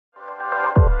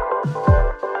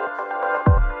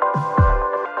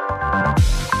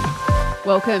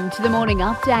Welcome to the Morning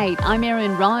Update. I'm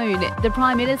Erin Roan. The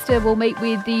Prime Minister will meet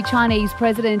with the Chinese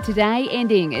President today,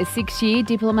 ending a 6-year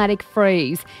diplomatic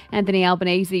freeze. Anthony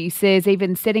Albanese says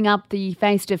even setting up the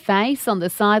face-to-face on the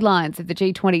sidelines of the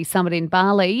G20 summit in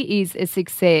Bali is a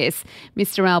success.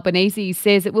 Mr Albanese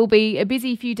says it will be a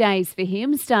busy few days for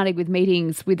him, starting with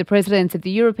meetings with the Presidents of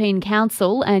the European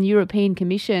Council and European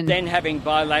Commission. Then having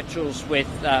bilaterals with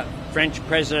French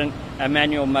President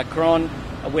Emmanuel Macron,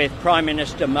 with Prime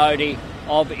Minister Modi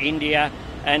of India,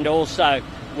 and also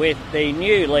with the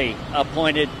newly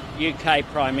appointed UK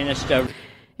Prime Minister.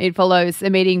 It follows a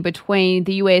meeting between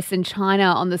the US and China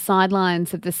on the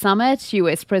sidelines of the summit.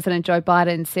 US President Joe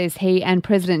Biden says he and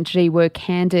President Xi were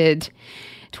candid.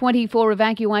 24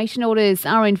 evacuation orders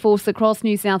are in force across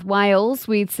New South Wales,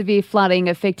 with severe flooding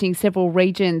affecting several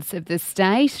regions of the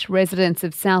state. Residents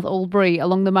of South Albury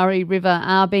along the Murray River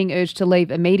are being urged to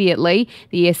leave immediately.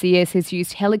 The SES has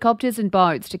used helicopters and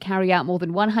boats to carry out more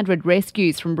than 100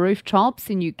 rescues from rooftops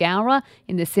in New Gowra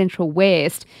in the central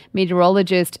west.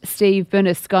 Meteorologist Steve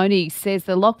Bernasconi says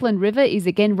the Lachlan River is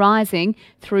again rising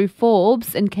through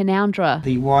Forbes and Canowindra.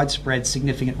 The widespread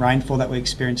significant rainfall that we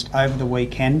experienced over the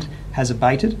weekend has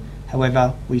abated.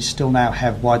 However, we still now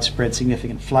have widespread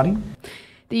significant flooding.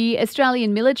 The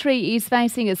Australian military is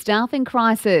facing a staffing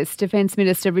crisis. Defence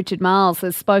Minister Richard Marles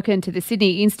has spoken to the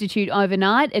Sydney Institute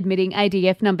overnight, admitting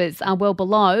ADF numbers are well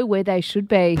below where they should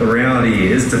be. The reality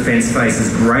is Defence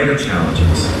faces greater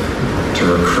challenges to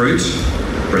recruit,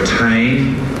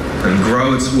 retain and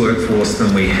grow its workforce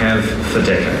than we have for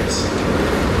decades.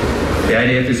 The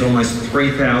ADF is almost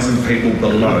 3,000 people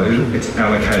below its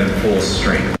allocated force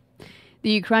strength. The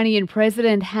Ukrainian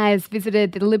president has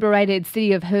visited the liberated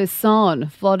city of Kherson.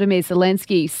 Volodymyr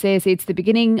Zelensky says it's the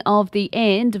beginning of the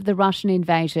end of the Russian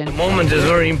invasion. The moment is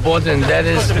very important. That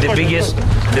is the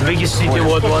biggest city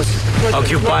what was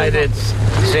occupied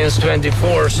since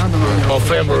 24th of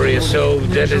February. So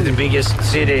that is the biggest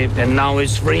city, and now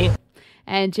it's free.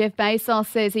 And Jeff Bezos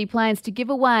says he plans to give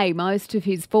away most of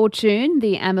his fortune.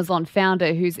 The Amazon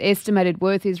founder, whose estimated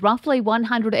worth is roughly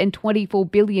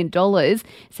 $124 billion,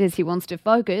 says he wants to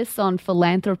focus on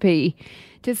philanthropy.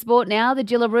 To sport now, the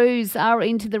Gillaroos are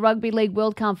into the Rugby League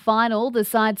World Cup final. The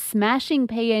side smashing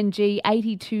PNG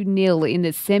 82-0 in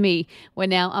the semi. We're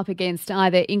now up against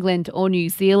either England or New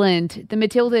Zealand. The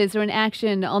Matildas are in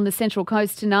action on the Central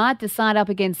Coast tonight. The side up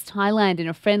against Thailand in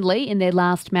a friendly in their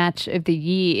last match of the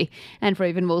year. And for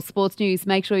even more sports news,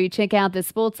 make sure you check out the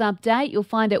Sports Update. You'll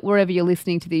find it wherever you're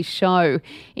listening to this show.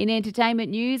 In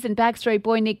entertainment news, and Backstreet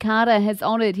Boy Nick Carter has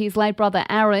honoured his late brother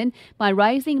Aaron by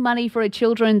raising money for a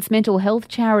children's mental health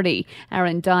charity.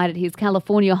 Aaron died at his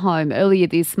California home earlier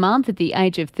this month at the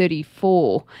age of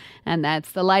 34. And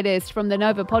that's the latest from the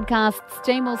Nova Podcasts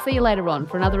team. We'll see you later on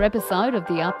for another episode of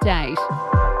The Update.